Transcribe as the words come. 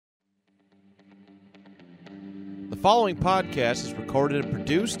following podcast is recorded and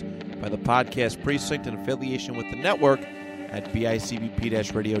produced by the Podcast Precinct in affiliation with the network at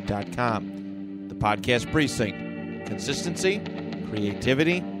bicbp-radio.com. The Podcast Precinct. Consistency,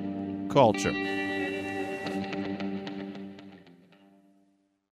 creativity, culture.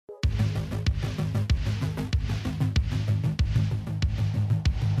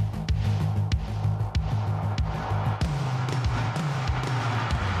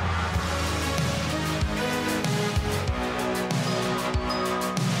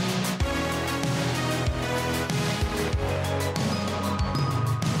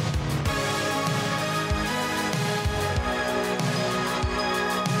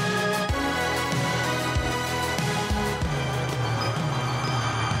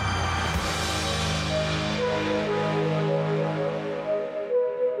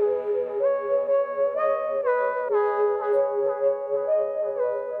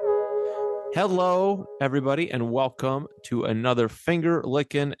 Hello, everybody, and welcome to another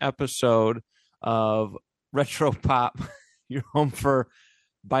finger-licking episode of Retro Pop, your home for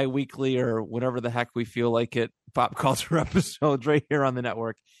bi-weekly or whatever the heck we feel like it, pop culture episodes right here on the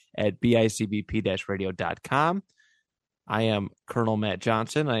network at bicbp-radio.com. I am Colonel Matt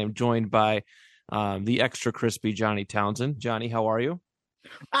Johnson. I am joined by the extra crispy Johnny Townsend. Johnny, how are you?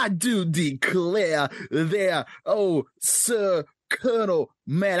 I do declare there, oh, Sir Colonel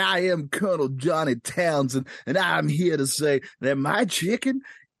Matt, I am Colonel Johnny Townsend, and I'm here to say that my chicken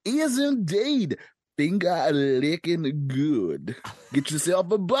is indeed finger-licking good. Get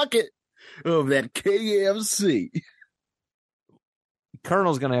yourself a bucket of that KFC.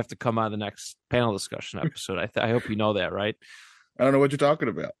 Colonel's going to have to come on the next panel discussion episode. I hope you know that, right? I don't know what you're talking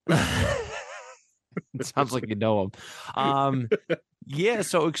about. It sounds like you know him. Yeah,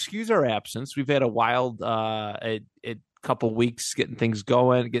 so excuse our absence. We've had a wild couple weeks getting things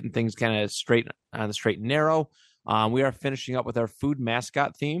going, getting things kind of straight on the straight and narrow. We are finishing up with our food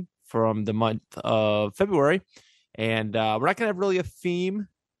mascot theme from the month of February, and we're not going to have really a theme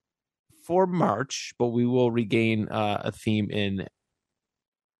for March, but we will regain a theme in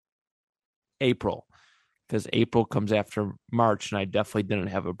April, because April comes after March, and I definitely didn't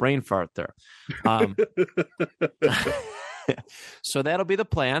have a brain fart there. So that'll be the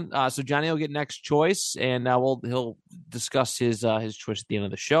plan. So Johnny will get next choice, and he'll discuss his choice at the end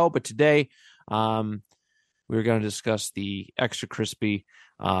of the show. But today, we're going to discuss the extra crispy,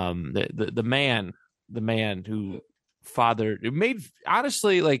 the man who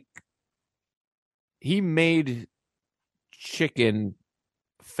he made chicken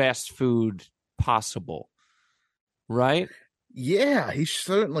fast food possible, right? Yeah, he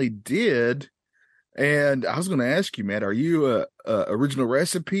certainly did. And I was going to ask you, Matt, are you a original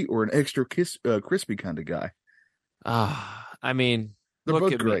recipe or an extra crispy kind of guy? I mean, they're look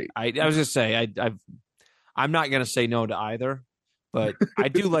both at great. Me. I was going to say I'm not going to say no to either, but I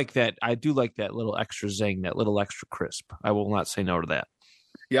do like that. I do like that little extra zing, that little extra crisp. I will not say no to that.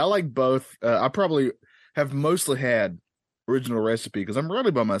 Yeah, I like both. I probably have mostly had original recipe because I'm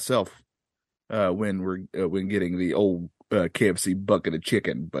really by myself when getting the old KFC bucket of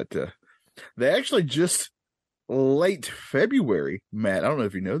chicken, but. They actually just late February, Matt, I don't know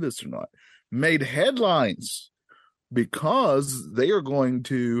if you know this or not, made headlines because they are going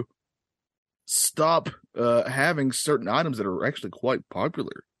to stop having certain items that are actually quite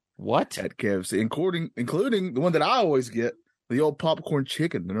popular. What? At KFC, including the one that I always get, the old popcorn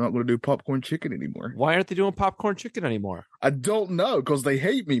chicken. They're not going to do popcorn chicken anymore. You aren't they doing popcorn chicken anymore? I don't know, because they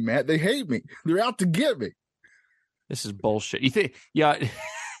hate me, Matt. They hate me. They're out to get me. This is bullshit. You think? Yeah.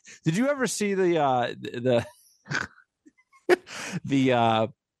 Did you ever see the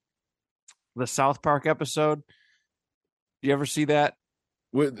South Park episode? Did you ever see that?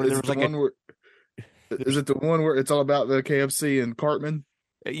 Is it the one where it's all about the KFC and Cartman?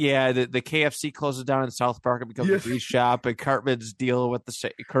 Yeah, the KFC closes down in South Park. It becomes a grease shop, and Cartman's dealing with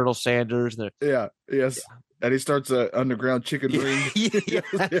the Colonel Sanders. Yeah. And he starts an underground chicken ring.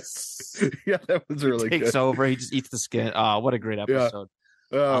 Yes. Yeah, that was really good. Takes over. He just eats the skin. Oh, what a great episode. Yeah.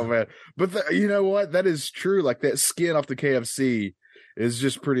 Oh, man. But you know what? That is true. Like, that skin off the KFC is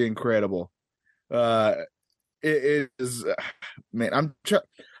just pretty incredible. It is, man,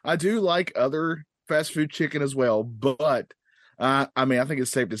 I do like other fast food chicken as well, but I think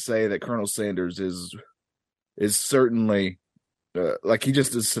it's safe to say that Colonel Sanders is certainly he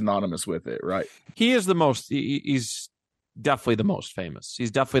just is synonymous with it, right? He is the most. He's definitely the most famous.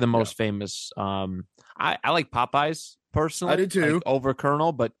 He's definitely the most famous. I like Popeyes personally. I do too, like, over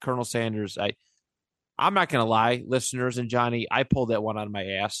Colonel, but Colonel Sanders, I'm not gonna lie, listeners and Johnny, I pulled that one out of my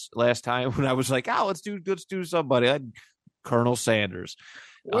ass last time when I was like, let's do somebody. Colonel Sanders.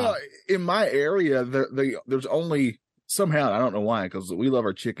 Well, in my area, there's only somehow, I don't know why, because we love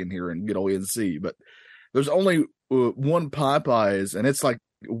our chicken here in good old NC, but there's only one Popeyes, and it's like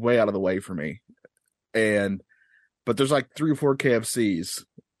way out of the way for me. But there's like 3 or 4 KFCs,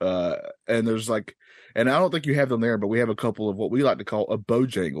 and there's like, and I don't think you have them there, but we have a couple of what we like to call a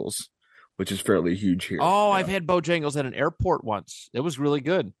Bojangles, which is fairly huge here. Oh, yeah. I've had Bojangles at an airport once. It was really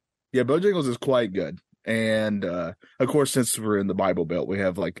good. Yeah, Bojangles is quite good. And of course, since we're in the Bible Belt, we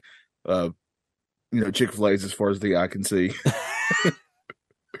have like Chick-fil-A's as far as the eye can see.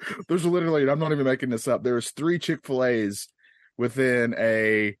 There's literally, and I'm not even making this up, there's 3 Chick-fil-A's within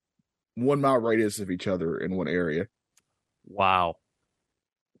a 1 mile radius of each other in one area. Wow.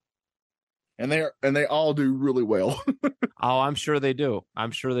 And they all do really well. Oh, I'm sure they do.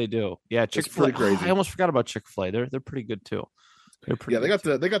 Yeah, Chick-fil-A. Crazy. I almost forgot about Chick-fil-A. They're pretty good too. They got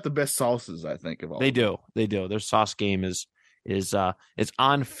the best sauces, I think, of all. They do. Their sauce game is on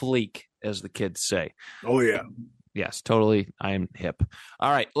fleek, as the kids say. Oh yeah. Yes, totally. I am hip.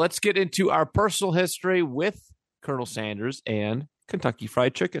 All right, let's get into our personal history with Colonel Sanders and Kentucky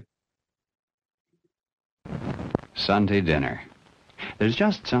Fried Chicken. Sunday dinner. There's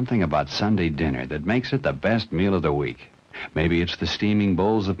just something about Sunday dinner that makes it the best meal of the week. Maybe it's the steaming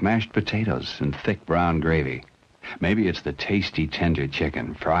bowls of mashed potatoes and thick brown gravy. Maybe it's the tasty, tender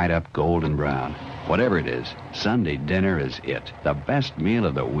chicken, fried up golden brown. Whatever it is, Sunday dinner is it. The best meal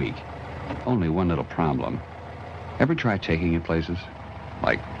of the week. Only one little problem. Ever try taking it places?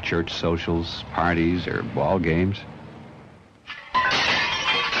 Like church socials, parties, or ball games?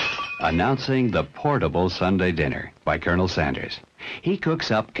 Announcing the portable Sunday dinner by Colonel Sanders. He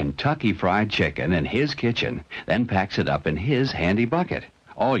cooks up Kentucky Fried Chicken in his kitchen, then packs it up in his handy bucket.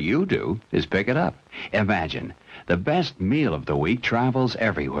 All you do is pick it up. Imagine, the best meal of the week travels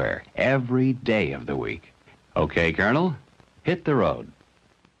everywhere, every day of the week. Okay, Colonel, hit the road.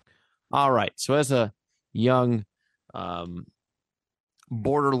 All right. So as a young,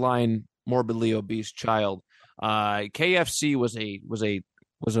 borderline morbidly obese child, KFC was a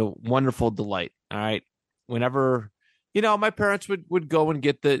wonderful delight. All right. Whenever, my parents would go and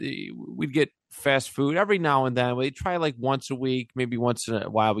we'd get fast food every now and then. We'd try like once a week, maybe once in a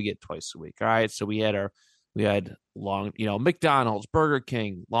while we get twice a week. All right. So we had long, McDonald's, Burger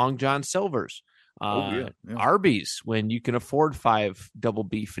King, Long John Silver's, Arby's, when you can afford 5 double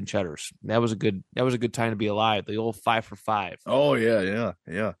beef and cheddars. That was a good time to be alive. The old 5 for $5. Oh yeah.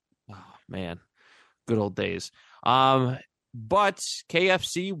 Oh man, good old days. But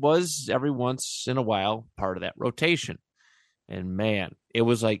KFC was every once in a while part of that rotation. And man, it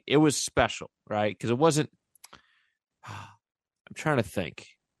was special, right? Because it wasn't, I'm trying to think.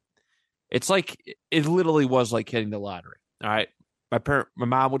 It's like, it literally was like hitting the lottery. All right. My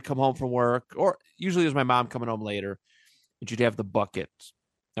mom would come home from work, or usually it was my mom coming home later, and she'd have the bucket.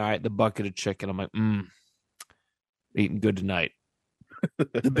 All right. The bucket of chicken. I'm like, eating good tonight.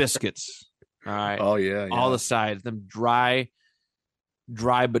 The biscuits. All right. Oh yeah. All the sides, them dry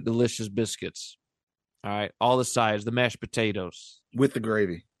but delicious biscuits. All right. All the sides, the mashed potatoes with the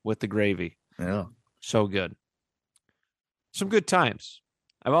gravy. Yeah. So good. Some good times.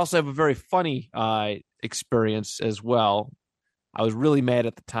 I also have a very funny experience as well. I was really mad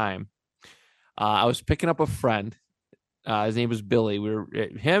at the time. I was picking up a friend. His name was Billy. We were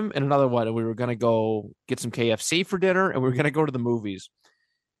him and another one, and we were going to go get some KFC for dinner, and we were going to go to the movies.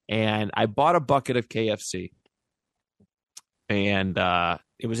 And I bought a bucket of KFC, and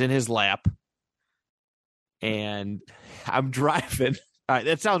it was in his lap. And I'm driving. All right,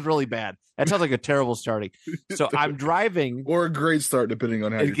 that sounds really bad. That sounds like a terrible starting. So I'm driving. Or a great start, depending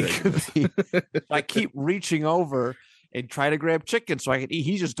on how you take it. I keep reaching over and try to grab chicken so I can eat.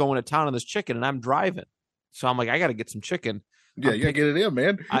 He's just going to town on this chicken, and I'm driving. So I'm like, I got to get some chicken. Yeah, you got to get it in,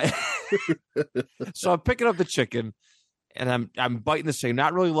 man. So I'm picking up the chicken, and I'm biting this thing,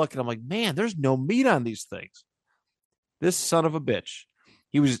 not really looking. I'm like, man, there's no meat on these things. This son of a bitch.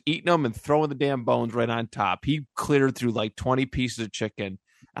 He was eating them and throwing the damn bones right on top. He cleared through like 20 pieces of chicken.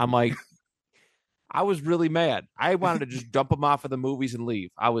 I'm like, I was really mad. I wanted to just dump him off of the movies and leave.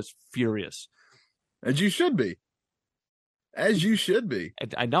 I was furious. As you should be.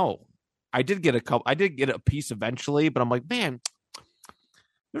 I know. I did get a piece eventually, but I'm like, man,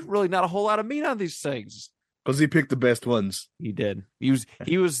 there's really not a whole lot of meat on these things. Because he picked the best ones. He did. He was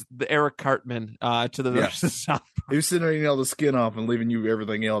the Eric Cartman to the rest of the South Park. He was sitting there eating all the skin off and leaving you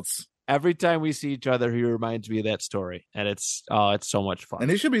everything else. Every time we see each other, he reminds me of that story, and it's so much fun. And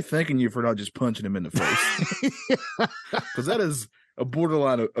he should be thanking you for not just punching him in the face, because that is a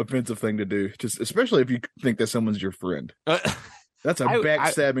borderline offensive thing to do. Just especially if you think that someone's your friend. That's a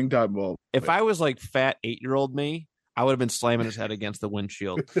backstabbing type ball. If I was like fat 8-year-old me, I would have been slamming his head against the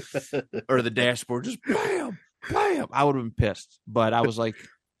windshield or the dashboard, just bam, bam. I would have been pissed, but I was like,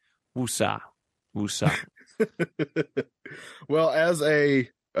 woosah, woosah. Well, as a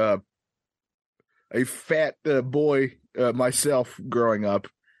fat boy myself growing up,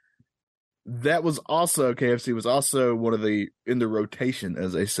 that was also KFC was also one of the in the rotation,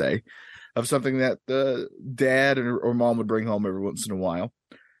 as they say, of something that dad or mom would bring home every once in a while.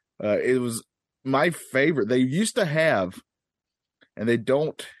 It was my favorite. They used to have, and they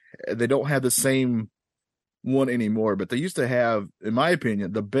don't have the same one anymore, but they used to have, in my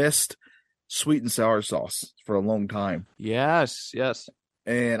opinion, the best sweet and sour sauce for a long time. Yes.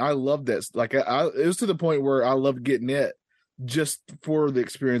 And I loved that. Like it was to the point where I loved getting it just for the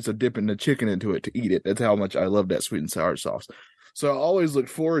experience of dipping the chicken into it to eat it. That's how much I love that sweet and sour sauce. So I always looked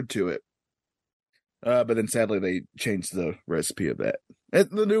forward to it. But then sadly they changed the recipe of that. And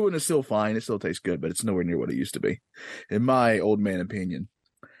the new one is still fine. It still tastes good, but it's nowhere near what it used to be, in my old man opinion.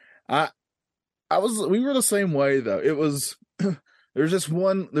 We were the same way though. It was, there's this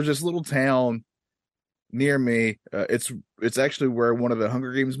little town near me. It's actually where one of the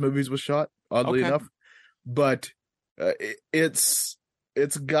Hunger Games movies was shot, oddly enough. But it's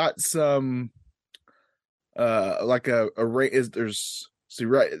got some like there's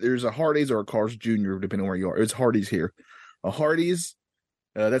a Hardee's or a Carl's Jr. depending on where you are. It's Hardee's here. A Hardee's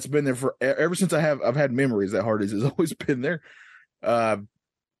that's been there for ever since I've had memories. That Hardee's has always been there. That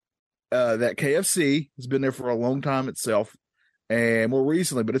KFC has been there for a long time itself, and more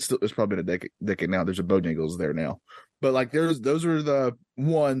recently, but it's probably been a decade now. There's a Bojangles there now, but like those are the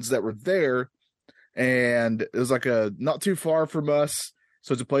ones that were there. And it was like not too far from us.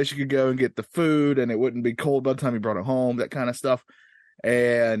 So it's a place you could go and get the food and it wouldn't be cold by the time you brought it home, that kind of stuff.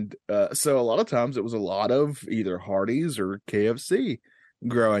 And so a lot of times it was a lot of either Hardee's or KFC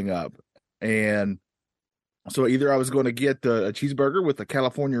growing up. And so either I was going to get a cheeseburger with a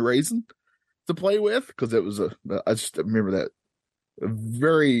California raisin to play with, because it was I just remember that a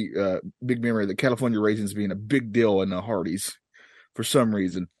very big memory of the California raisins being a big deal in the Hardee's for some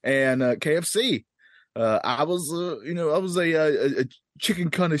reason. And KFC. I was a chicken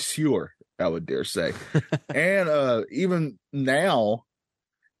connoisseur, I would dare say. And even now,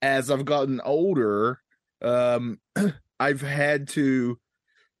 as I've gotten older, I've had to,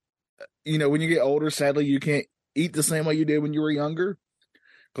 when you get older, sadly, you can't eat the same way you did when you were younger,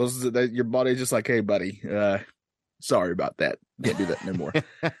 because your body's just like, hey, buddy, sorry about that. Can't do that anymore.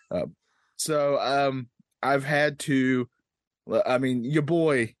 So I've had to, your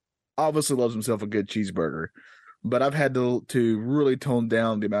boy obviously loves himself a good cheeseburger, but I've had to really tone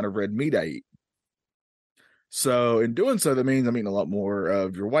down the amount of red meat I eat. So in doing so, that means I'm eating a lot more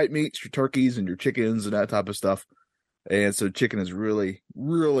of your white meats, your turkeys, and your chickens and that type of stuff. And so chicken has really,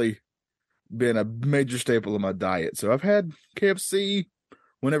 really been a major staple of my diet. So I've had KFC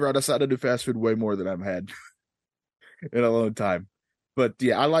whenever I decide to do fast food way more than I've had in a long time. But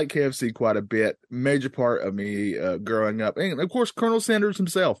yeah, I like KFC quite a bit. Major part of me growing up. And of course, Colonel Sanders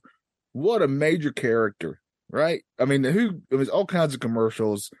himself. What a major character, right? There's all kinds of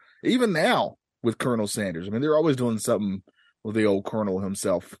commercials, even now with Colonel Sanders. They're always doing something with the old Colonel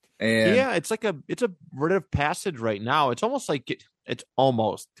himself. And yeah, it's a rite of passage right now. It's almost like it's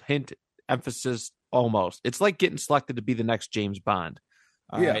almost hint emphasis almost. It's like getting selected to be the next James Bond.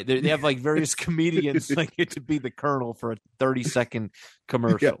 Right? They have like various comedians like get to be the Colonel for a 30-second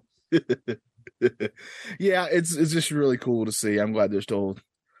commercial. Yeah, it's just really cool to see. I'm glad they're still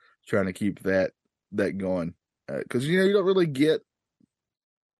trying to keep that going, because you don't really get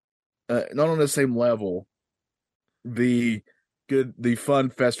not on the same level the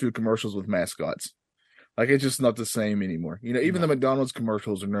fun fast food commercials with mascots. Like, it's just not the same anymore. Even the McDonald's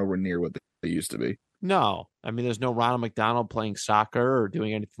commercials are nowhere near what they used to be. No, there's no Ronald McDonald playing soccer or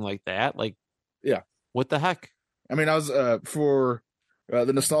doing anything like that. Like, yeah, what the heck? I was for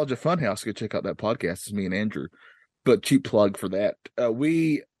the Nostalgia Funhouse. Go check out that podcast. It's me and Andrew. But cheap plug for that.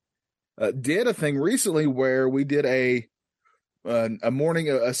 We did a thing recently where we did a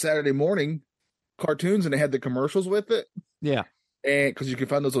Saturday morning cartoons, and they had the commercials with it. Yeah, and because you can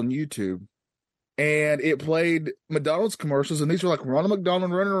find those on YouTube. And it played McDonald's commercials, and these were like Ronald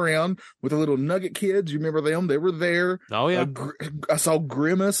McDonald running around with the little Nugget kids. You remember them? They were there. Oh, yeah. I saw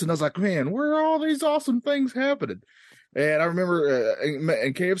Grimace, and I was like, man, where are all these awesome things happening? And I remember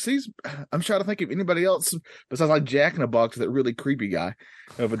in KFC's, I'm trying to think of anybody else besides like Jack in the Box, that really creepy guy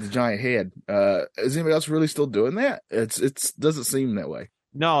with the giant head. Is anybody else really still doing that? It doesn't seem that way.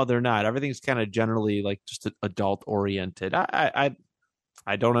 No, they're not. Everything's kind of generally like just adult oriented.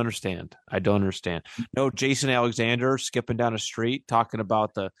 I don't understand. No, Jason Alexander skipping down a street talking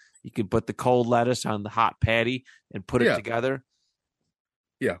about you can put the cold lettuce on the hot patty and put it Yeah. together.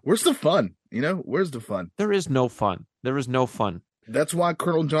 Yeah. Where's the fun? Where's the fun? There is no fun. That's why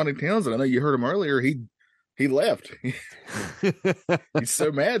Colonel Johnny Townsend, I know you heard him earlier, he left. He's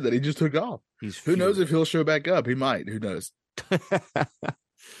so mad that he just took off. Who knows if he'll show back up? He might. Who knows?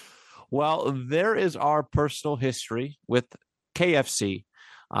 Well, there is our personal history with KFC.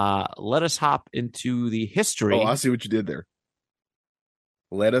 Let us hop into the history. Oh, I see what you did there.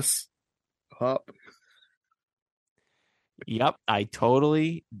 Let us hop. Yep, I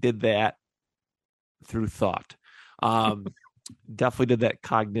totally did that through thought. Definitely did that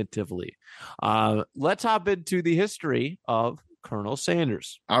cognitively. Let's hop into the history of Colonel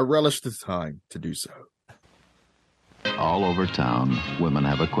Sanders. I relish the time to do so. All over town, women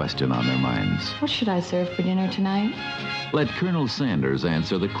have a question on their minds. What should I serve for dinner tonight? Let Colonel Sanders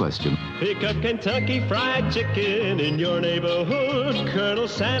answer the question. Pick up Kentucky Fried Chicken in your neighborhood. Colonel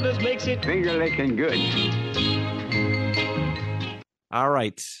Sanders makes it Finger-licking good. All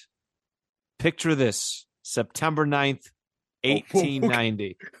right. Picture this. September 9th,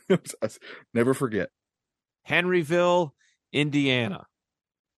 1890. Never forget. Henryville, Indiana.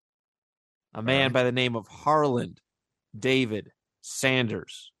 A man by the name of Harland David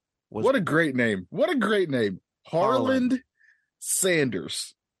Sanders. What a great name. Harland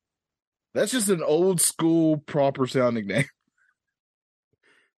Sanders. That's just an old school, proper sounding name.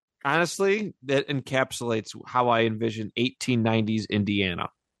 Honestly, that encapsulates how I envision 1890s Indiana.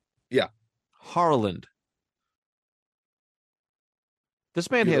 Yeah. Harland.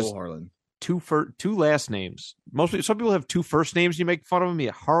 This man has Harland. two last names. Some people have two first names. You make fun of them.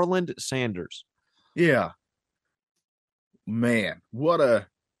 Yeah, Harland Sanders. Yeah. Man, what a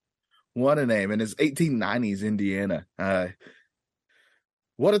name. And it's 1890s Indiana.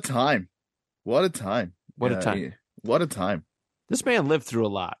 What a time. What a time. This man lived through a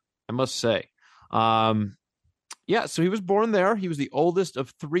lot, I must say. Yeah, so he was born there. He was the oldest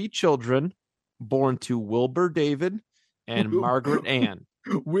of three children born to Wilbur David and Margaret Ann.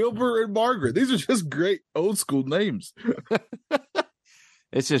 Wilbur and Margaret. These are just great old school names.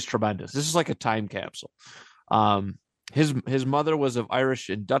 It's just tremendous. This is like a time capsule. His mother was of Irish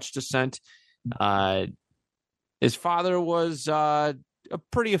and Dutch descent. His father was a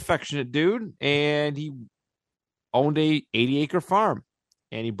pretty affectionate dude, and he owned a 80-acre farm.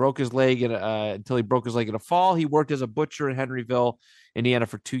 And he broke his leg until he broke his leg in a fall. He worked as a butcher in Henryville, Indiana,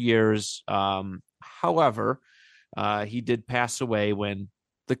 for 2 years. However, he did pass away when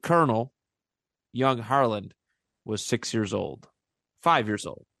the colonel, young Harland, was 5 years old.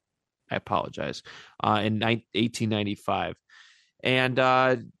 I apologize. In 1895. And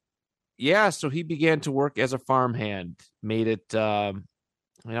so he began to work as a farmhand, made it,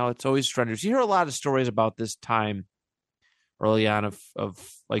 it's always strenuous. You hear a lot of stories about this time early on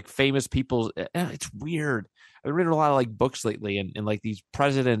of like famous people. It's weird. I've been reading a lot of like books lately, and like these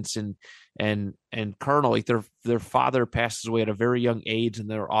presidents and colonel, like their father passes away at a very young age, and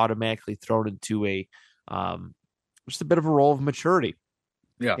they're automatically thrown into a just a bit of a role of maturity.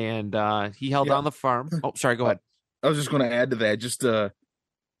 Yeah. And he held on the farm. Oh, sorry, go ahead. I was just going to add to that. Just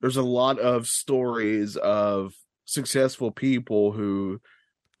there's a lot of stories of successful people who,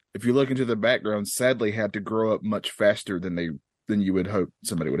 if you look into their background, sadly had to grow up much faster than you would hope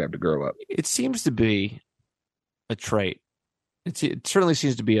somebody would have to grow up. It seems to be a trait. It certainly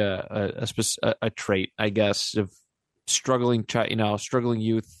seems to be a trait, I guess, of struggling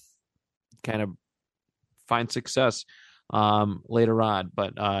youth kind of find success later on.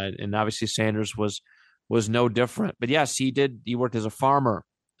 But and obviously Sanders was no different. But yes, he worked as a farmer,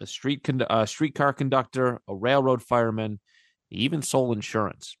 a streetcar conductor, a railroad fireman. He even sold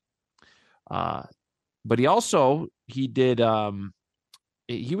insurance. But he was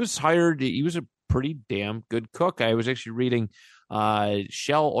hired. He was a pretty damn good cook. I was actually reading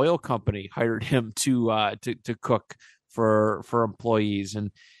Shell Oil Company hired him to cook for employees,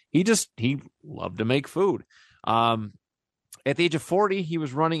 and he loved to make food. At the age of 40, he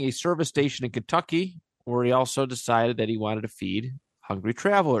was running a service station in Kentucky, where he also decided that he wanted to feed hungry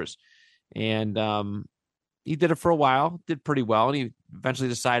travelers. And he did it for a while, did pretty well, and he eventually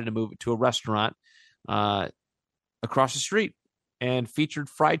decided to move it to a restaurant across the street and featured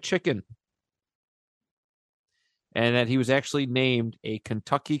fried chicken. And that he was actually named a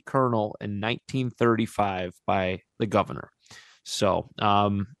Kentucky colonel in 1935 by the governor. So,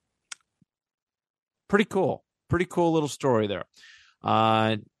 pretty cool. Pretty cool little story there.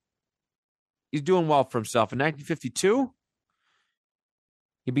 He's doing well for himself. In 1952,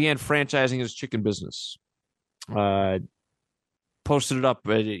 he began franchising his chicken business. Put posted it up,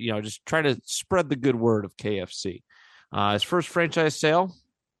 just trying to spread the good word of KFC. His first franchise sale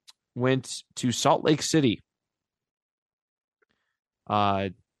went to Salt Lake City.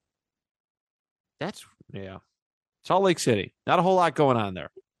 Salt Lake City. Not a whole lot going on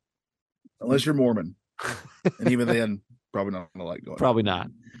there. Unless you're Mormon. And even then, probably not a lot going on. Probably not.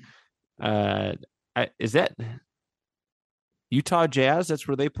 Is that Utah Jazz? That's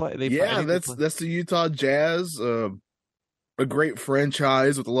where they play. That's the Utah Jazz. A great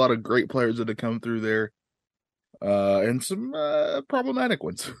franchise with a lot of great players that have come through there. And some problematic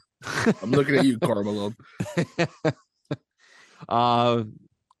ones. I'm looking at you, Carmelo.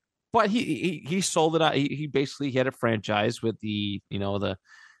 But he sold it out. He basically had a franchise with the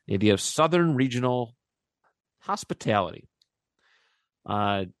idea of Southern Regional Hospitality.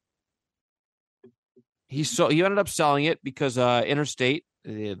 He ended up selling it because Interstate,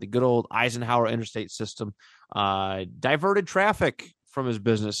 the good old Eisenhower Interstate system, diverted traffic from his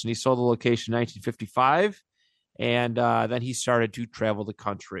business, and he sold the location in 1955. And then he started to travel the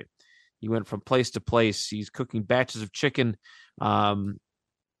country. He went from place to place. He's cooking batches of chicken, and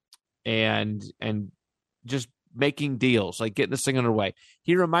just making deals, like getting this thing underway.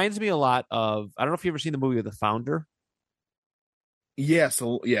 He reminds me a lot of, I don't know if you've ever seen the movie of The Founder. Yes.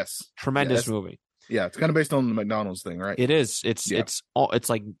 Tremendous movie. Yeah, it's kind of based on the McDonald's thing, right? It is. It's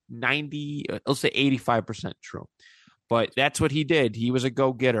like 90, let's say 85% true. But that's what he did. He was a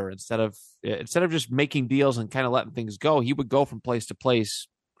go-getter. Instead of just making deals and kind of letting things go, he would go from place to place,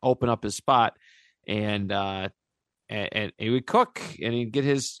 open up his spot, and he would cook, and he'd get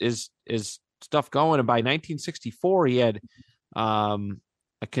his stuff going. And by 1964, he had a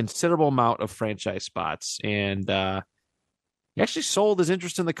considerable amount of franchise spots, and he actually sold his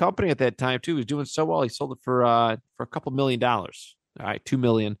interest in the company at that time too. He was doing so well, he sold it for a couple $1 million. All right, $2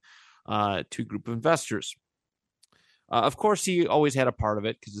 million to a group of investors. Of course, he always had a part of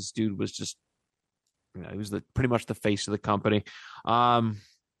it because this dude was just, he was pretty much the face of the company.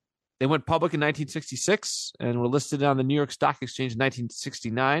 They went public in 1966 and were listed on the New York Stock Exchange in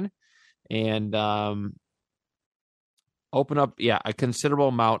 1969, and opened up, a considerable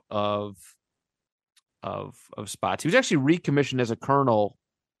amount of spots. He was actually recommissioned as a colonel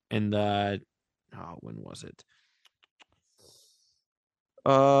in the, when was it?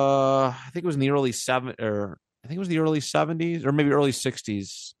 I think it was in the early 70s or maybe early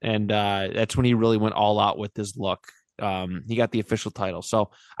 60s. And that's when he really went all out with his look. He got the official title. So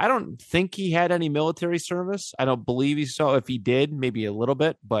I don't think he had any military service. I don't believe he so. If he did, maybe a little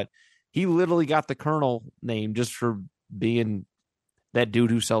bit, but he literally got the colonel name just for being that dude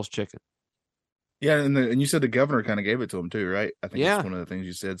who sells chicken. Yeah, and you said the governor kind of gave it to him too, right? I think that's one of the things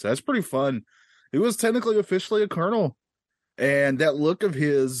you said. So that's pretty fun. He was technically officially a colonel. And that look of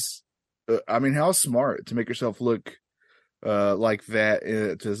his, how smart to make yourself look like that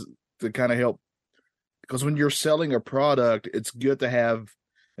to kind of help. Because when you're selling a product, it's good to have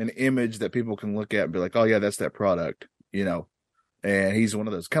an image that people can look at and be like, oh, yeah, that's that product, And he's one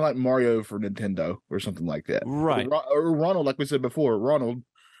of those, kind of like Mario for Nintendo or something like that. Right. Or Ronald, like we said before, Ronald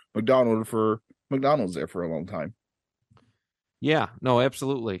McDonald for McDonald's there for a long time. Yeah, no,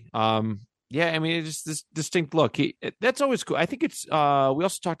 absolutely. It's just this distinct look. That's always cool. I think it's, we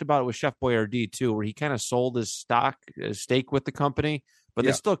also talked about it with Chef Boyardee too, where he kind of sold his stake with the company, but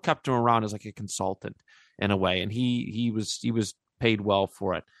they still kept him around as like a consultant in a way. And he was paid well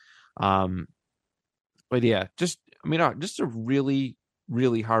for it. But yeah, just a really,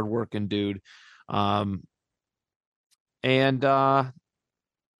 really hardworking dude.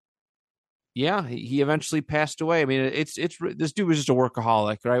 He eventually passed away. I mean, it's this dude was just a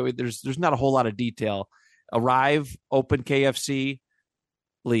workaholic, right? There's not a whole lot of detail. Arrive, open KFC,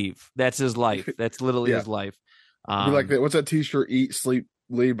 leave. That's his life. That's literally his life. Like that. What's that T-shirt? Eat, sleep,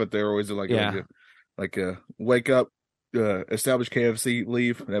 leave. But they're always like wake up, establish KFC,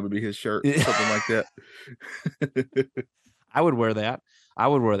 leave. That would be his shirt, something like that. I would wear that.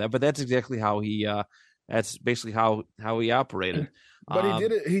 But that's exactly how he. That's basically how he operated. But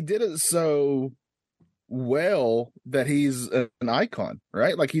he did it so well that he's an icon,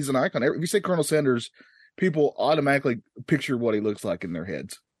 right? Like he's an icon. If you say Colonel Sanders, people automatically picture what he looks like in their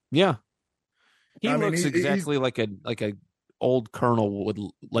heads. Yeah. He looks exactly like a old colonel would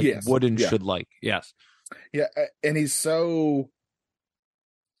should like. Yes. Yeah, and he's so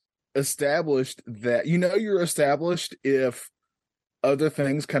established that you're established if other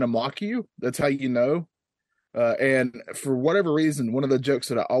things kind of mock you. That's how you know. And for whatever reason, one of the jokes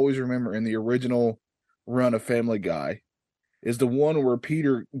that I always remember in the original run of Family Guy is the one where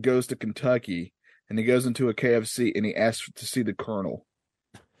Peter goes to Kentucky and he goes into a KFC and he asks to see the Colonel.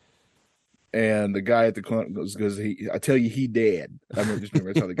 And the guy at the clinic goes, I tell you, he dead. I just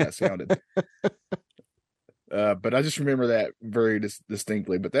remember that's how the guy sounded. But I just remember that very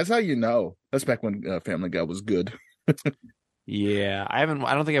distinctly. But that's how you know. That's back when Family Guy was good. Yeah, I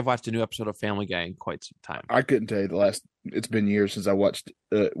don't think I've watched a new episode of Family Guy in quite some time. I couldn't tell you it's been years since I watched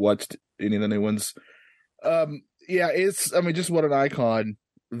any of the new ones. Yeah, just what an icon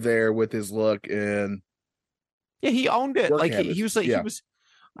there with his look and yeah, he owned it. Like habits. he was like he was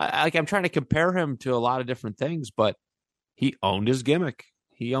like I'm trying to compare him to a lot of different things, but he owned his gimmick.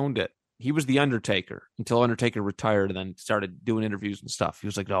 He owned it. He was the Undertaker until Undertaker retired and then started doing interviews and stuff. He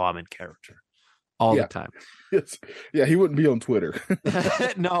was like, "No, I'm in character all the time." Yes. Yeah, he wouldn't be on Twitter.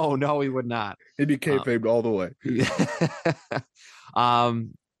 No, he would not. He'd be kayfabed all the way.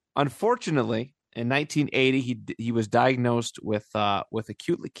 Unfortunately, in 1980, he was diagnosed with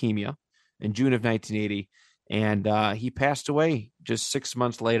acute leukemia in June of 1980, and he passed away just 6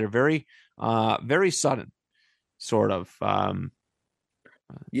 months later. Very sudden, sort of.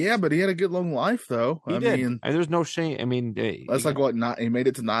 Yeah, but he had a good long life, though. He did. And there's no shame. I mean, that's like what? He made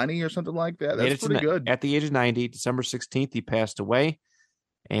it to 90 or something like that. That's pretty good. At the age of 90, December 16th, he passed away,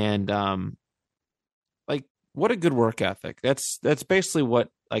 and like what a good work ethic. That's basically what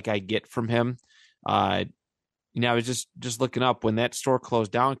like I get from him. I was just looking up when that store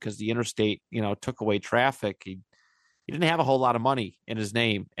closed down because the interstate, took away traffic. He didn't have a whole lot of money in his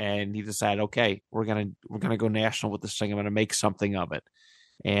name, and he decided, okay, we're gonna go national with this thing. I'm gonna make something of it.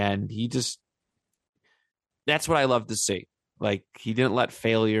 And that's what I love to see. Like he didn't let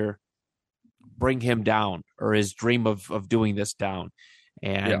failure bring him down or his dream of doing this down.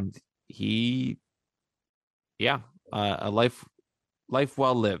 And a life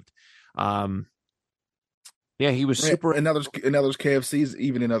well lived. He was super. And others KFCs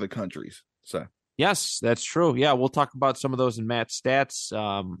even in other countries. So yes, that's true. Yeah, we'll talk about some of those in Matt's stats,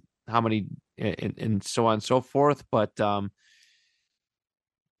 how many and so on and so forth. But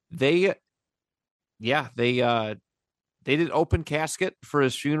they did open casket for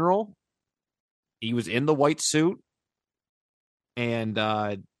his funeral. He was in the white suit, and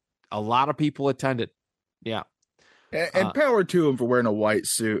a lot of people attended. Yeah. And power to him for wearing a white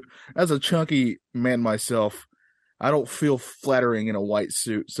suit. As a chunky man myself, I don't feel flattering in a white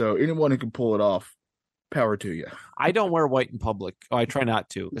suit. So anyone who can pull it off, power to you. I don't wear white in public. Oh, I try not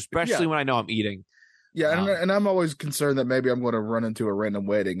to, especially when I know I'm eating. Yeah, and I'm always concerned that maybe I'm going to run into a random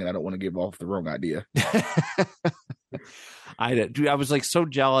wedding and I don't want to give off the wrong idea. I was like so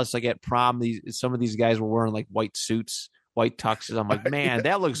jealous. Like at prom, some of these guys were wearing like white suits, white tuxes. I'm like, man,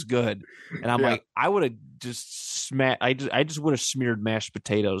 that looks good. And I'm like, I would have just I just would have smeared mashed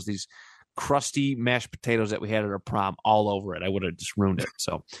potatoes, these crusty mashed potatoes that we had at our prom, all over it. I would have just ruined it.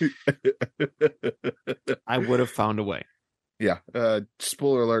 So I would have found a way. Yeah.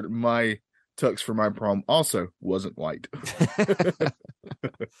 Spoiler alert: my tux for my prom also wasn't white.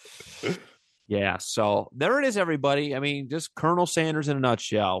 Yeah, so there it is, everybody. I mean, just Colonel Sanders in a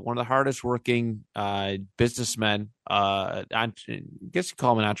nutshell. One of the hardest working businessmen. I guess you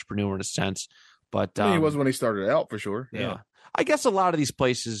call him an entrepreneur in a sense, but he was when he started out for sure. Yeah, I guess a lot of these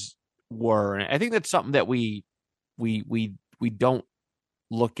places were, and I think that's something that we don't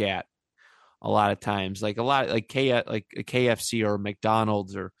look at a lot of times. Like a KFC or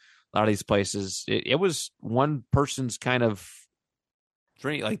McDonald's or a lot of these places, it was one person's kind of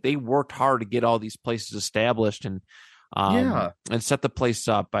dream. Like they worked hard to get all these places established and set the place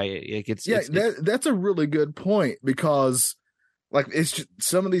up. That's a really good point, because like it's just,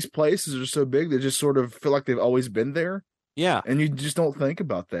 some of these places are so big they just sort of feel like they've always been there. Yeah, and you just don't think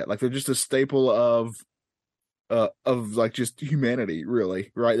about that. Like they're just a staple of like just humanity,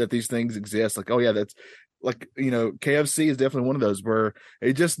 really, right? That these things exist. Like, oh yeah, that's like, KFC is definitely one of those where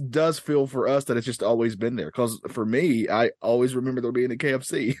it just does feel for us that it's just always been there. Because for me, I always remember there being a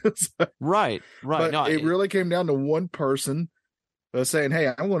KFC. Right. But it really came down to one person saying,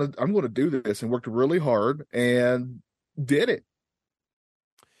 "Hey, I'm going to do this," and worked really hard and did it.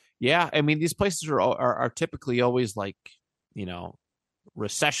 Yeah, I mean, these places are typically always like,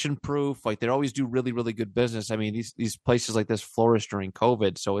 recession proof. Like they always do really, really good business. I mean, these places like this flourished during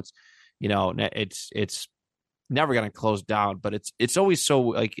COVID, so it's it's never going to close down, but it's always so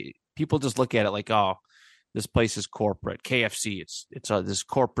like people just look at it like, oh, this place is corporate. KFC, it's this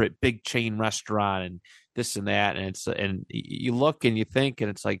corporate big chain restaurant and this and that, and you look and you think and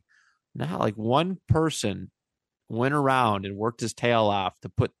it's like, nah, like one person went around and worked his tail off to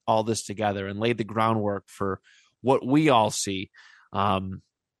put all this together and laid the groundwork for what we all see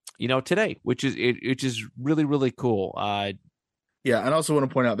today, which is really, really cool. Yeah, and I also want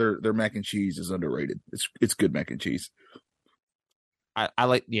to point out their mac and cheese is underrated. It's good mac and cheese. I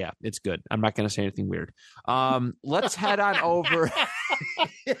like, yeah, it's good. I'm not going to say anything weird. Let's head on over.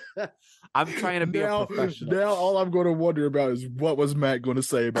 I'm trying to be a professional. Now all I'm going to wonder about is what was Matt going to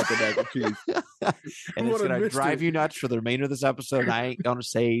say about the mac and cheese. And it's going to drive you nuts for the remainder of this episode. I ain't going to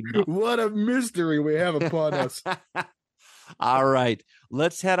say nothing. What a mystery we have upon us. All right.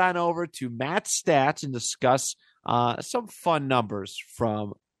 Let's head on over to Matt's stats and discuss some fun numbers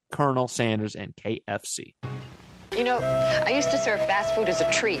from Colonel Sanders and KFC. You know, I used to serve fast food as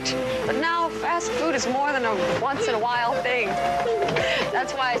a treat, but now fast food is more than a once-in-a-while thing.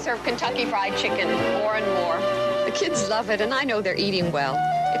 That's why I serve Kentucky Fried Chicken more and more. The kids love it, and I know they're eating well.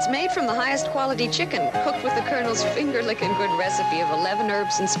 It's made from the highest quality chicken, cooked with the Colonel's finger-licking good recipe of 11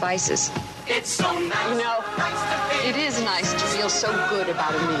 herbs and spices. It's so nice. You know, it is nice to feel so good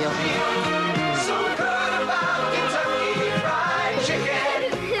about a meal. So good about Kentucky Fried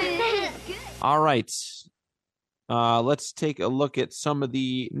Chicken. All right. Let's take a look at some of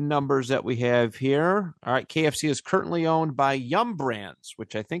the numbers that we have here. All right, KFC is currently owned by Yum Brands,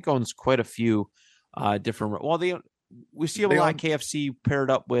 which I think owns quite a few different. Well, we see a lot of KFC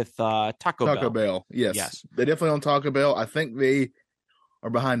paired up with Taco Bell. Yes, they definitely own Taco Bell. I think they are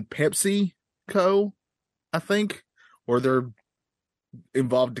behind Pepsi Co. I think, or they're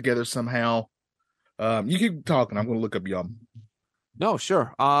involved together somehow. You keep talking. I'm going to look up Yum. No,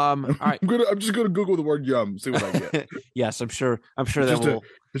 sure. All right. I'm just gonna Google the word yum, see what I get. Yes, I'm sure that will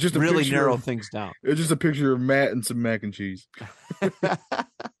it's just a really narrow things down. It's just a picture of Matt and some mac and cheese.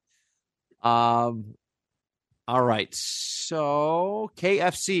 All right. So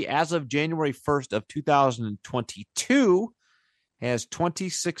KFC, as of January 1st of 2022, has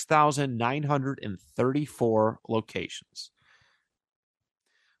 26,934 locations.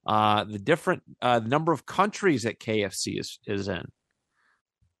 The number of countries that KFC is in.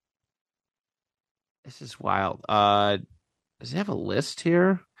 This is wild. Does it have a list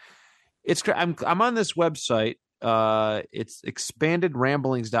here? I'm on this website. It's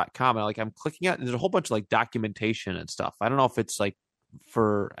expandedramblings.com. And I'm clicking out, and there's a whole bunch of documentation and stuff. I don't know if it's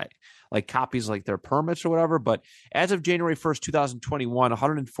for copies their permits or whatever, but as of January 1st, 2021,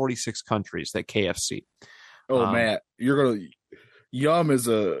 146 countries that KFC. Oh, Matt, Yum is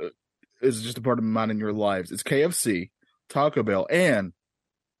just a part of mine in your lives. It's KFC, Taco Bell, and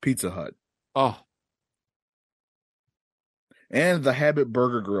Pizza Hut. Oh. And the Habit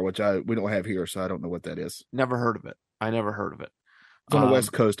Burger Grill, which we don't have here, so I don't know what that is. Never heard of it. I never heard of it. It's on the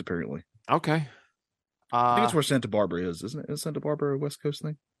West Coast, apparently. Okay. I think it's where Santa Barbara is, isn't it? Is Santa Barbara a West Coast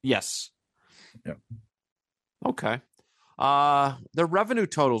thing? Yes. Yeah. Okay. The revenue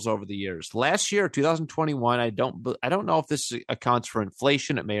totals over the years. Last year, 2021, I don't know if this accounts for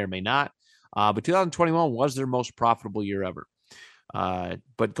inflation. It may or may not. But 2021 was their most profitable year ever.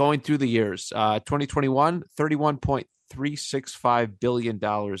 But going through the years, 2021, $31.365 billion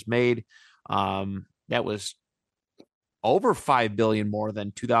made. That was over $5 billion more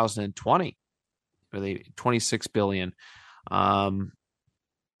than 2020. Really, $26 billion.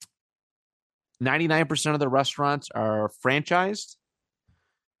 99% of the restaurants are franchised.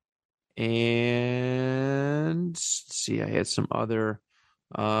 And let's see, I had some other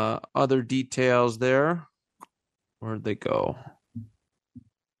details there. Where'd they go?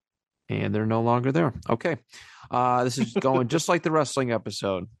 And they're no longer there. Okay. This is going just like the wrestling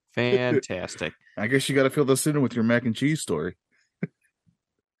episode. Fantastic. I guess you got to fill this in with your mac and cheese story.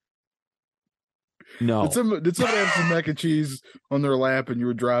 No. Did someone have some mac and cheese on their lap and you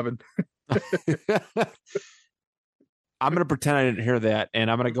were driving? I'm going to pretend I didn't hear that, and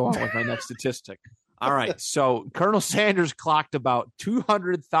I'm going to go on with my next statistic. All right. So Colonel Sanders clocked about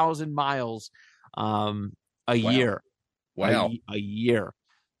 200,000 miles a year. Wow. A year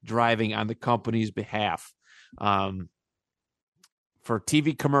driving on the company's behalf. For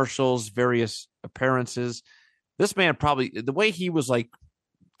TV commercials, various appearances. This man probably, the way he was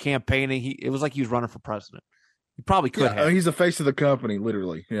campaigning, it was like he was running for president. He probably could have. He's the face of the company,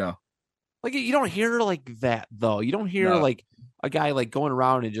 literally. Yeah. You don't hear that though. You don't hear a guy going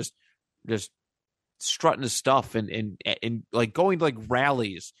around and just strutting his stuff and going to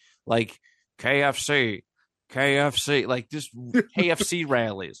rallies like KFC, just KFC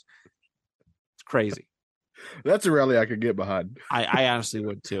rallies. It's crazy. That's a rally I could get behind. I honestly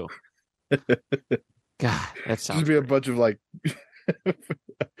would too. God, that sounds. Just be a bunch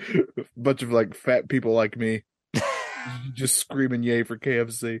of fat people like me. Just screaming yay for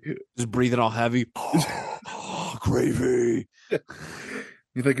KFC. Just breathing all heavy. Gravy.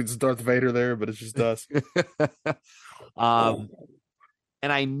 You think it's Darth Vader there, but it's just us. And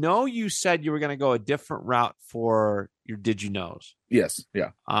I know you said you were going to go a different route for your Did You Knows. Yes.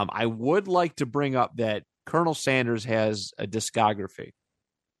 Yeah. I would like to bring up that Colonel Sanders has a discography.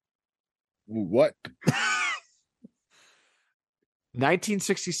 What?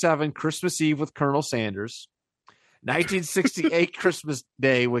 1967 Christmas Eve with Colonel Sanders. 1968 Christmas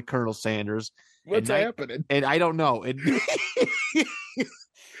Day with Colonel Sanders. What's happening? And I don't know. And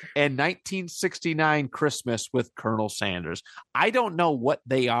 1969 Christmas with Colonel Sanders. I don't know what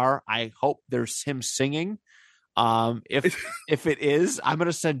they are. I hope there's him singing. If it is, I'm going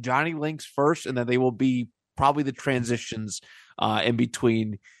to send Johnny links first, and then they will be probably the transitions in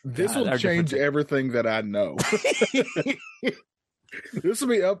between. This will change everything that I know. This will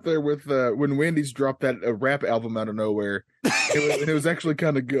be up there with when Wendy's dropped that rap album out of nowhere. It was actually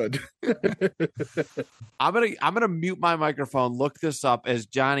kind of good. I'm gonna mute my microphone. Look this up as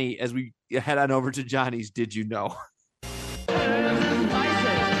we head on over to Johnny's. Did you know?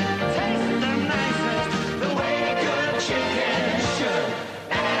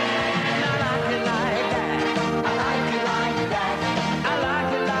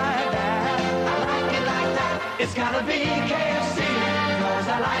 It's gotta be KFC, 'cause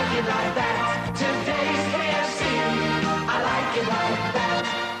I like it like that. Today's KFC, I like it like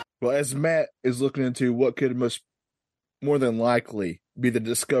that. Well, as Matt is looking into what could more than likely be the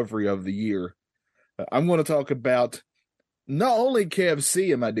discovery of the year, I'm going to talk about not only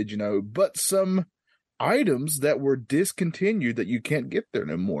KFC, Did You Know, but some items that were discontinued that you can't get there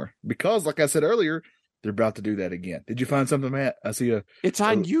no more. Because, like I said earlier, they're about to do that again. Did you find something, Matt? I see It's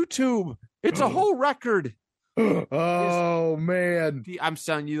on YouTube. It's a whole record. Oh, man. I'm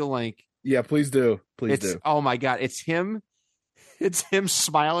sending you the link. Yeah, please do. Please do. Oh, my God. It's him. It's him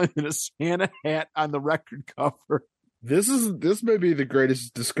smiling in a Santa hat on the record cover. This may be the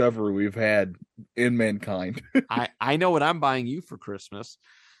greatest discovery we've had in mankind. I know what I'm buying you for Christmas.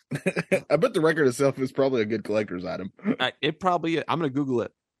 I bet the record itself is probably a good collector's item. It probably is. I'm going to Google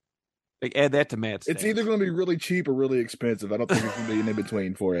it. Like, add that to Matt's. It's either going to be really cheap or really expensive. I don't think it's going to be an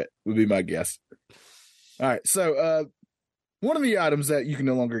in-between for it, would be my guess. All right, so one of the items that you can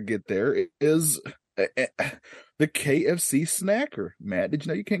no longer get there is the KFC snacker. Matt, did you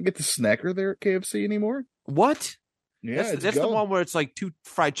know you can't get the snacker there at KFC anymore? What? Yeah, that's the one where it's like 2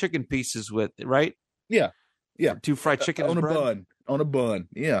 fried chicken pieces with, right? Yeah. 2 fried chicken on a bread? bun. On a bun,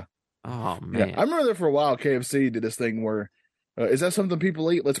 yeah. Oh, man. Yeah. I remember there for a while, KFC did this thing where, is that something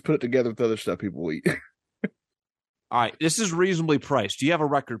people eat? Let's put it together with other stuff people eat. All right, this is reasonably priced. Do you have a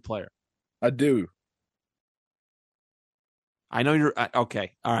record player? I do. I know you're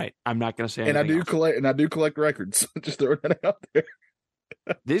okay. All right, I'm not going to say anything. And I do collect records. Just throwing that out there.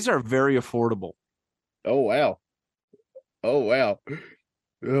 These are very affordable. Oh wow!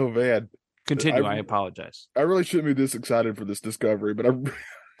 Oh man! Continue. I apologize. I really shouldn't be this excited for this discovery, but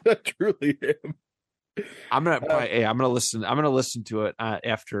I truly am. I'm gonna listen. I'm gonna listen to it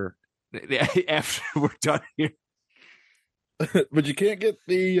after we're done here. But you can't get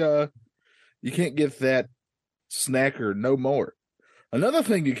that snacker no more. Another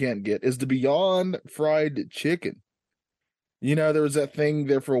thing you can't get is the Beyond Fried Chicken. You know, there was that thing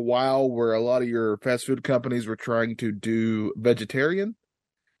there for a while where a lot of your fast food companies were trying to do vegetarian,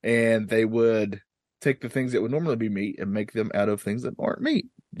 and they would take the things that would normally be meat and make them out of things that aren't meat.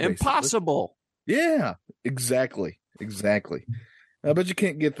 Basically. Impossible. Yeah, exactly. But you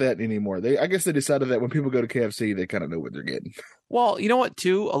can't get that anymore. I guess they decided that when people go to KFC, they kind of know what they're getting. Well, you know what,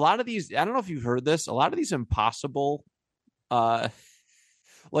 too? A lot of these, I don't know if you've heard this, a lot of these Impossible,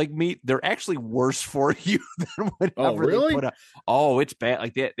 like meat, they're actually worse for you than whatever they put out. Oh, it's bad.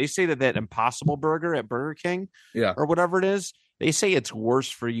 Like they say that Impossible burger at Burger King, or whatever it is, they say it's worse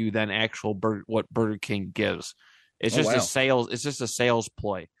for you than actual what Burger King gives. It's just a sales. It's just a sales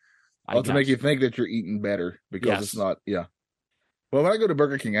ploy. To make you think that you're eating better because it's not. Yeah. Well, when I go to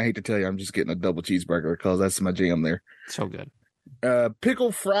Burger King, I hate to tell you, I'm just getting a double cheeseburger because that's my jam there. So good.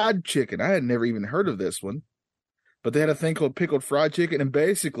 Pickled fried chicken. I had never even heard of this one, but they had a thing called pickled fried chicken, and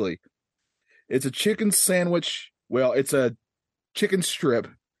basically, it's a chicken sandwich. Well, it's a chicken strip.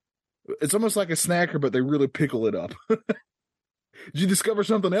 It's almost like a snacker, but they really pickle it up. Did you discover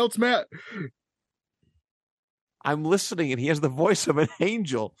something else, Matt? I'm listening, and he has the voice of an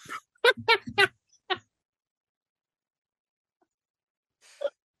angel.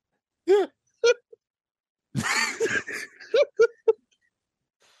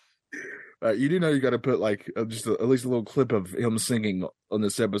 You do know you got to put like just at least a little clip of him singing on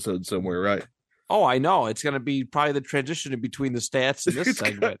this episode somewhere, right? Oh, I know. It's going to be probably the transition in between the stats and this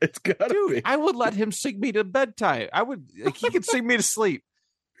segment. It's got to be. I would let him sing me to bedtime. He could sing me to sleep.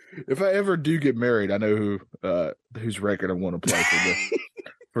 If I ever do get married, I know whose record I want to play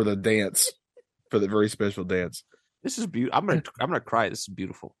for the dance, for the very special dance. This is beautiful. I'm gonna cry. This is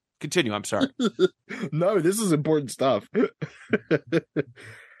beautiful. Continue. I'm sorry. No, this is important stuff.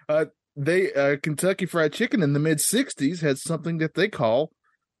 Kentucky Fried Chicken in the mid 60s had something that they call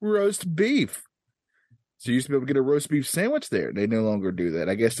roast beef. So you used to be able to get a roast beef sandwich there. They no longer do that.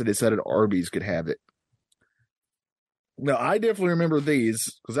 I guess they decided Arby's could have it. Now, I definitely remember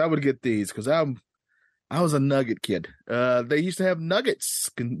these because I would get these because I was a nugget kid. They used to have nuggets,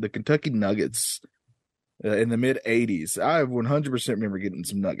 the Kentucky Nuggets, in the mid 80s. I 100% remember getting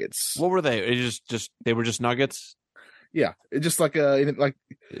some nuggets. What were they? They were just nuggets. Yeah, it's just like It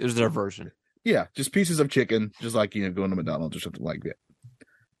was their version. Yeah, just pieces of chicken, just like going to McDonald's or something like that.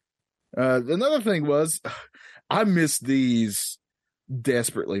 Another thing was, I miss these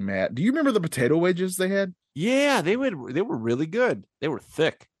desperately, Matt. Do you remember the potato wedges they had? Yeah, they were really good. They were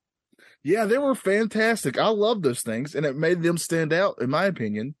thick. Yeah, they were fantastic. I love those things, and it made them stand out, in my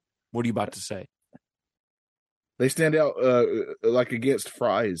opinion. What are you about to say? They stand out like against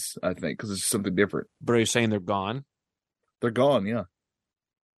fries, I think, because it's something different. But are you saying they're gone? They're gone, yeah.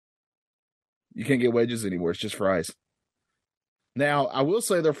 You can't get wedges anymore. It's just fries. Now, I will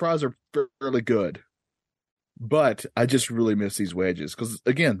say their fries are fairly good, but I just really miss these wedges because,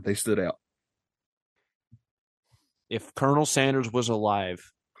 again, they stood out. If Colonel Sanders was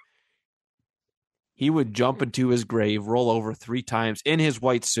alive, he would jump into his grave, roll over 3 times in his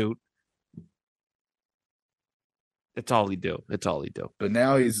white suit. That's all he do. That's all he do. But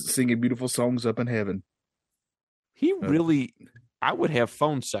now he's singing beautiful songs up in heaven. He really, I would have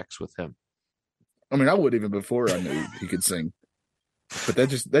phone sex with him. I mean, I would even before I knew he could sing. But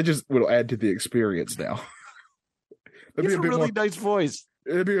that just will add to the experience now. He has a really nice voice.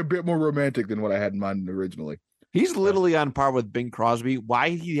 It'd be a bit more romantic than what I had in mind originally. He's literally on par with Bing Crosby. Why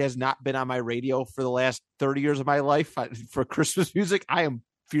he has not been on my radio for the last 30 years of my life for Christmas music, I am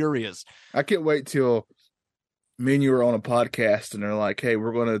furious. I can't wait till me and you are on a podcast and they're like, hey,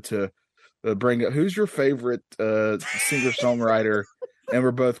 we're going to bring up who's your favorite singer-songwriter, and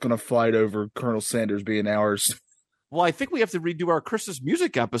we're both going to fight over Colonel Sanders being ours. Well, I think we have to redo our Christmas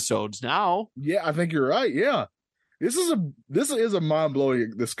music episodes now. Yeah, I think you're right. Yeah. This is a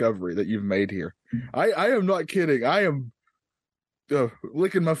mind-blowing discovery that you've made here. I am not kidding. I am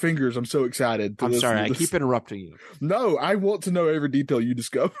licking my fingers. I'm so excited. I'm sorry. I keep interrupting you. No, I want to know every detail you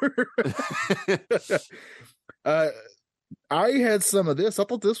discover. I had some of this. I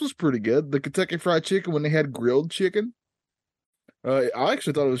thought this was pretty good. The Kentucky Fried Chicken when they had grilled chicken. I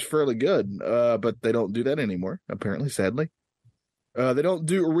actually thought it was fairly good, but they don't do that anymore, apparently, sadly. They don't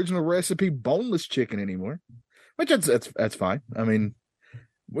do original recipe boneless chicken anymore, which that's fine. I mean,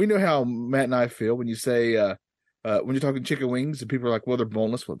 we know how Matt and I feel when you say, when you're talking chicken wings and people are like, well, they're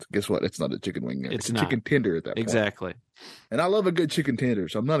boneless. Well, guess what? It's not a chicken wing. It's a chicken tender at that point. Exactly. And I love a good chicken tender,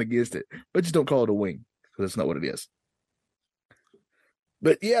 so I'm not against it, but just don't call it a wing because that's not what it is.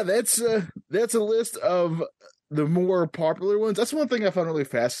 But yeah, that's a list of the more popular ones. That's one thing I found really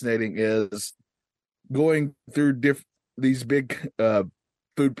fascinating is going through these big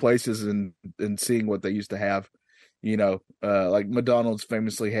food places and seeing what they used to have. Like McDonald's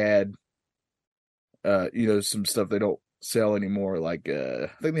famously had, some stuff they don't sell anymore. Like I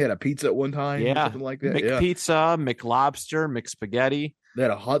think they had a pizza at one time, or something like that. McPizza, McLobster, McSpaghetti. They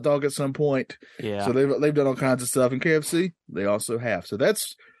had a hot dog at some point. Yeah. So they've done all kinds of stuff. In KFC, they also have. So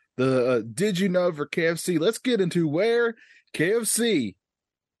that's the did you know for KFC. Let's get into where KFC,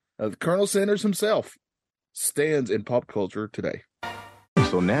 Colonel Sanders himself, stands in pop culture today.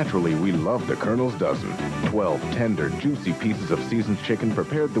 So naturally, we love the Colonel's Dozen. 12 tender, juicy pieces of seasoned chicken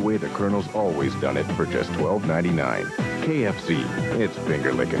prepared the way the Colonel's always done it for just $12.99. KFC, it's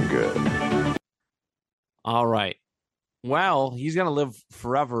finger-licking good. All right. Well, he's going to live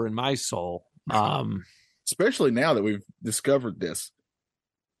forever in my soul. Especially now that we've discovered this.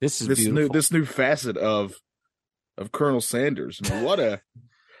 This is beautiful. This new facet of Colonel Sanders. I mean,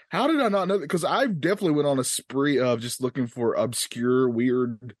 how did I not know that? Because I definitely went on a spree of just looking for obscure,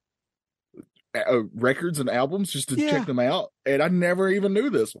 weird records and albums just to check them out. And I never even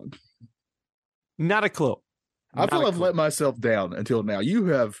knew this one. Not a clue. I feel I've let myself down until now. You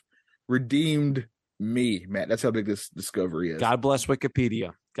have redeemed me, Matt. That's how big this discovery is. God bless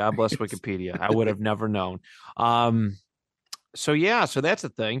Wikipedia. God bless Wikipedia. I would have never known. So that's a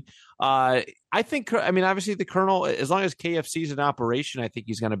thing. Obviously the Colonel, as long as KFC is in operation, I think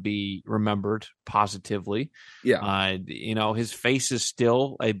he's going to be remembered positively. Yeah. His face is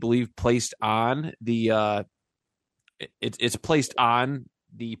still, I believe, placed on the, it's placed on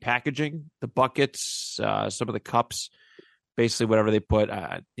the packaging, the buckets, some of the cups, basically whatever they put,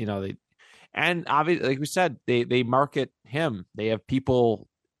 and obviously, like we said, they market him. They have people,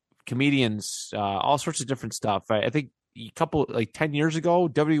 comedians, all sorts of different stuff. I think like 10 years ago,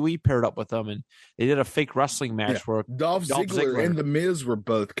 WWE paired up with them and they did a fake wrestling match where Dolph Ziggler and The Miz were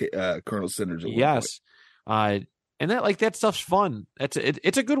both Colonel Sanders. Yes. And that stuff's fun.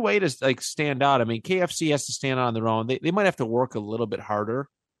 It's a good way to like stand out. I mean, KFC has to stand out on their own. They might have to work a little bit harder.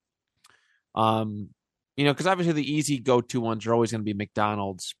 Because obviously the easy go-to ones are always going to be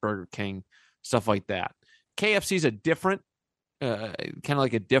McDonald's, Burger King, stuff like that. KFC is a different, kind of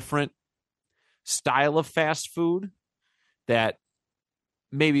like a different style of fast food that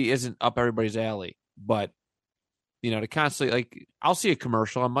maybe isn't up everybody's alley. But, to constantly, like, I'll see a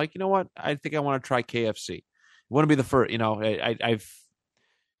commercial. I'm like, you know what? I think I want to try KFC. I want to be the first,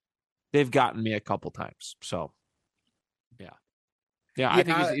 they've gotten me a couple times. So, yeah, I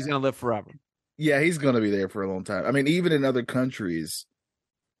think he's going to live forever. Yeah, he's going to be there for a long time. I mean, even in other countries,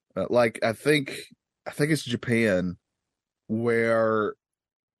 like I think it's Japan, where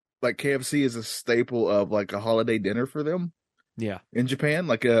like KFC is a staple of like a holiday dinner for them. Yeah, in Japan,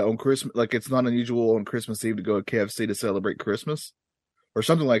 like on Christmas, like it's not unusual on Christmas Eve to go to KFC to celebrate Christmas or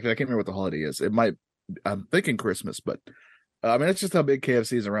something like that. I can't remember what the holiday is. It might, I'm thinking Christmas, but I mean, it's just how big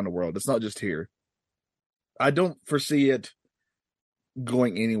KFC is around the world. It's not just here. I don't foresee it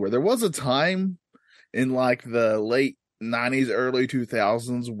going anywhere. There was a time in like the late 90s, early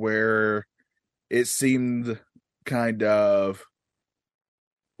 2000s where it seemed kind of,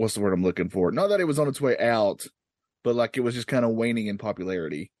 what's the word I'm looking for? Not that it was on its way out, but like it was just kind of waning in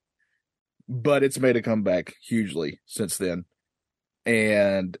popularity. But it's made a comeback hugely since then.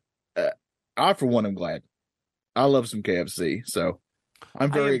 And I, for one, am glad. I love some KFC, so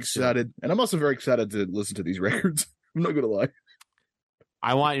I'm very excited. And I'm also very excited to listen to these records. I'm not going to lie.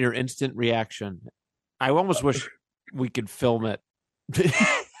 I want your instant reaction. I almost wish we could film it.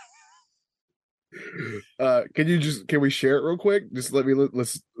 Can we share it real quick? Just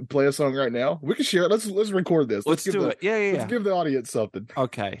let's play a song right now. We can share it. Let's record this. Let's do it. Yeah. Let's give the audience something.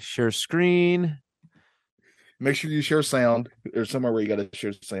 Okay. Share screen. Make sure you share sound. There's somewhere where you got to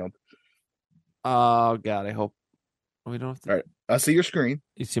share sound. Oh God, I hope we don't have to. All right. I see your screen.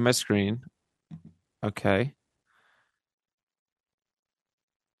 You see my screen. Okay.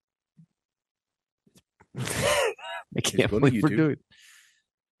 I can't believe we're doing.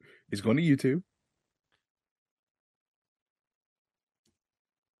 He's going to YouTube.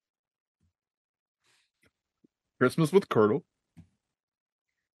 Christmas with Colonel.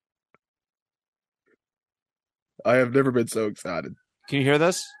 I have never been so excited. Can you hear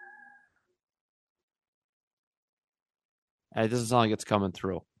this? It doesn't sound like it's coming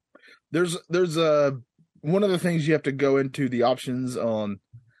through. There's one of the things you have to go into the options on.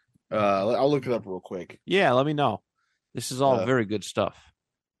 I'll look it up real quick. Yeah, let me know. This is all very good stuff.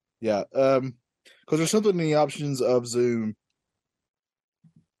 Yeah, because there's something in the options of Zoom.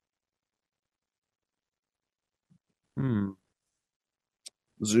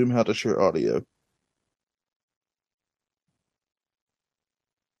 Zoom, how to share audio.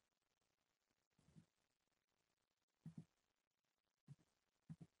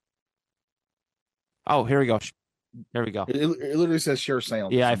 Oh, here we go. There we go. It literally says share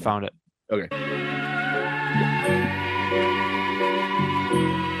sound. Yeah, I found it. Okay.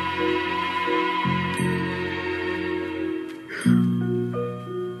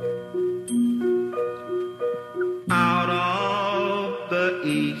 Out of the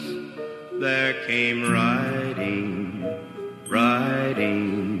east there came riding,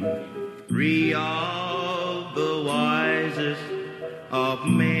 three of the wisest of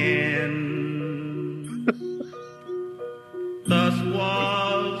men. Thus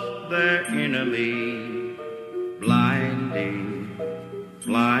was their enemy blinding,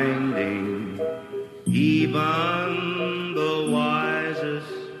 even the wisest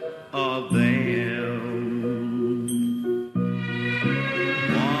of them.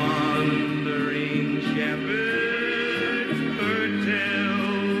 Wandering shepherds heard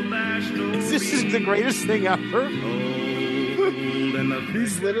tell their story. This is the greatest thing ever.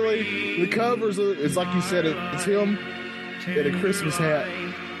 He's literally, the covers, it's like you said, it's him in a Christmas hat,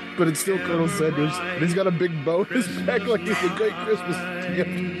 but it's still Colonel Sanders. And he's got a big bow in his back like it's a great Christmas gift.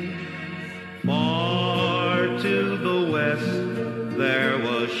 Far to the west there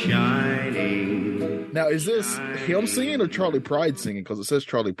was shining. Now, is this him singing or Charlie Pride singing? Because it says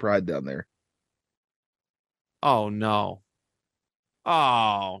Charlie Pride down there. Oh, no.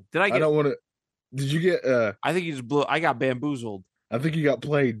 Oh, did I get... I don't want to... Did you get... I think you just blew... I got bamboozled. I think you got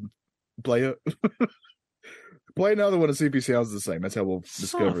played. Play it. Play another one and see if he sounds the same. That's how we'll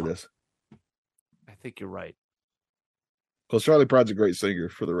discover this. I think you're right. Because Charlie Pride's a great singer,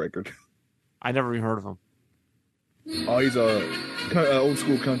 for the record. I never even heard of him. Oh, he's a old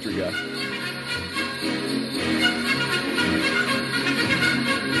school country guy.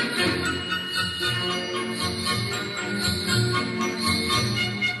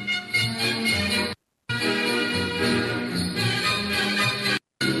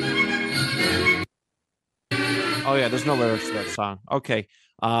 Oh yeah, there's no lyrics to that song. Okay.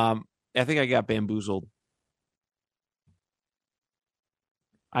 I think I got bamboozled.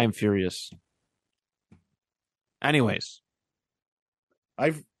 I am furious. Anyways,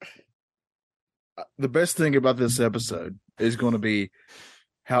 the best thing about this episode is going to be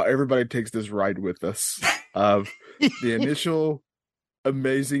how everybody takes this ride with us of the initial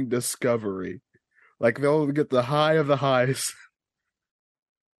amazing discovery. Like they'll get the high of the highs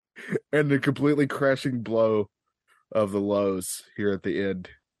and the completely crashing blow of the lows here at the end.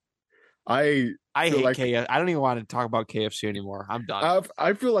 I hate like, KFC. I don't even want to talk about KFC anymore. I'm done.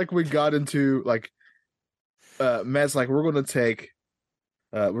 I feel like we got into like Matt's like we're going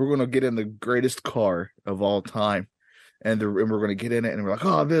to get in the greatest car of all time. And we're going to get in it and we're like,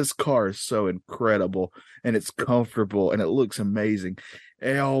 oh, this car is so incredible and it's comfortable and it looks amazing.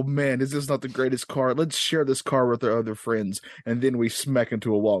 And, oh man, is this not the greatest car? Let's share this car with our other friends. And then we smack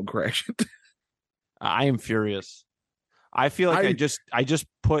into a wall and crash it. I am furious. I feel like I just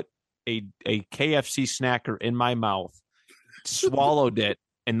put a KFC snacker in my mouth, swallowed it,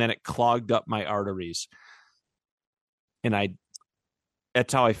 and then it clogged up my arteries. And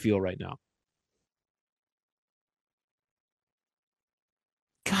that's how I feel right now.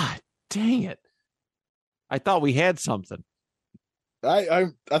 God dang it. I thought we had something.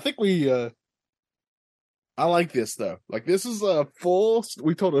 I think we I like this though. Like this is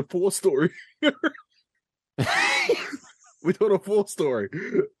we told a full story. We told a full story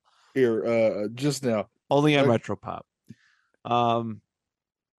here just now. Only on Retropop.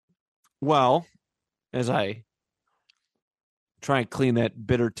 Well, as I try and clean that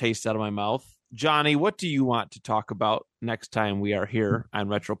bitter taste out of my mouth, Johnny, what do you want to talk about next time we are here on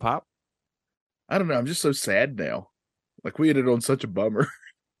Retropop? I don't know. I'm just so sad now. Like we ended on such a bummer.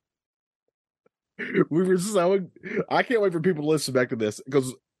 We were so. I can't wait for people to listen back to this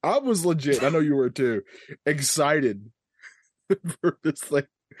because I was legit. I know you were too. Excited for this thing.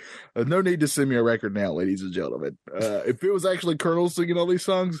 No need to send me a record now, ladies and gentlemen. If it was actually Colonel singing all these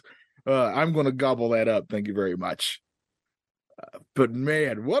songs, I'm going to gobble that up. Thank you very much. But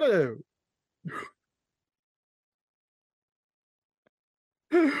man, what a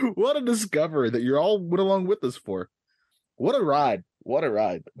discovery that you all went along with us for. What a ride. What a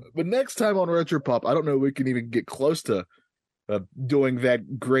ride. But next time on Retropop, I don't know if we can even get close to doing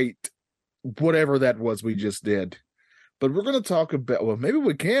that great whatever that was we just did. But we're going to talk about, well, maybe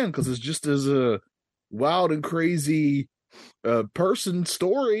we can because it's just as a wild and crazy person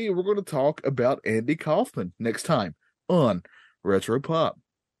story. We're going to talk about Andy Kaufman next time on Retropop.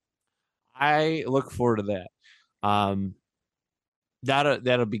 I look forward to that.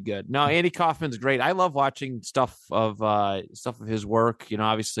 That'll be good. No, Andy Kaufman's great. I love watching stuff of his work. You know,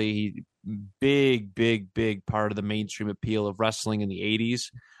 obviously he big part of the mainstream appeal of wrestling in the 80s.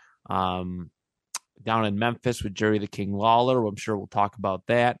 Down in Memphis with Jerry the King Lawler. I'm sure we'll talk about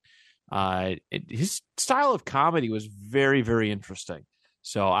that. His style of comedy was very, very interesting.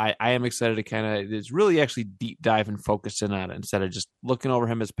 So I am excited to kind of really actually deep dive and focus in on it instead of just looking over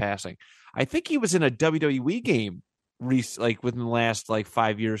him as passing. I think he was in a WWE game like within the last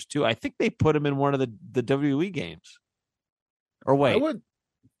 5 years too. I think they put him in one of the WWE games. Or wait,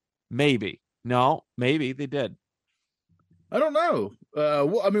 maybe they did. I don't know.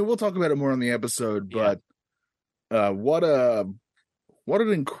 We'll talk about it more on the episode, but what an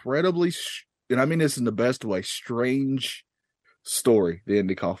incredibly, and I mean this in the best way, strange story, the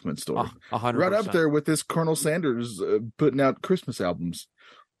Andy Kaufman story. 100%. Right up there with this Colonel Sanders putting out Christmas albums.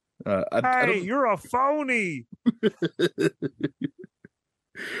 You're a phony.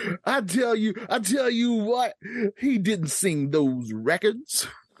 I tell you what, he didn't sing those records.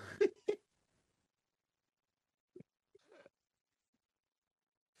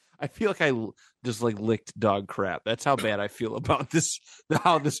 I feel like I just licked dog crap. That's how bad I feel about this.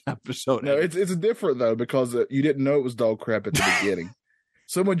 How this episode. No, it's different though because you didn't know it was dog crap at the beginning.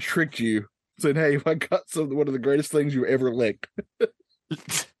 Someone tricked you, said, "Hey, I got one of the greatest things you ever licked,"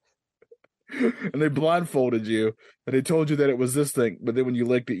 and they blindfolded you and they told you that it was this thing. But then when you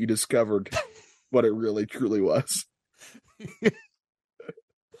licked it, you discovered what it really truly was.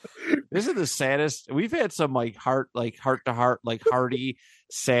 This is the saddest. We've had some heart to heart, hearty,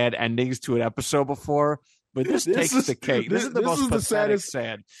 sad endings to an episode before, but this takes the cake. This is the most pathetic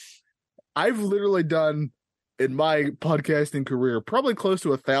sad. I've literally done in my podcasting career probably close to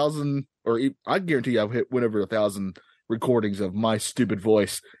 1,000, or I guarantee I've went over 1,000 recordings of my stupid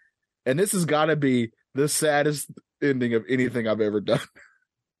voice, and this has got to be the saddest ending of anything I've ever done.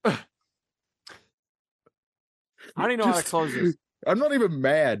 I don't even know how to close this. I'm not even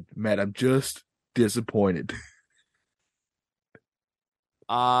mad. I'm just disappointed.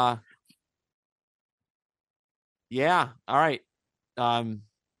 Yeah. All right.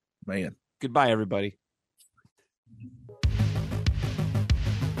 Man. Goodbye, everybody.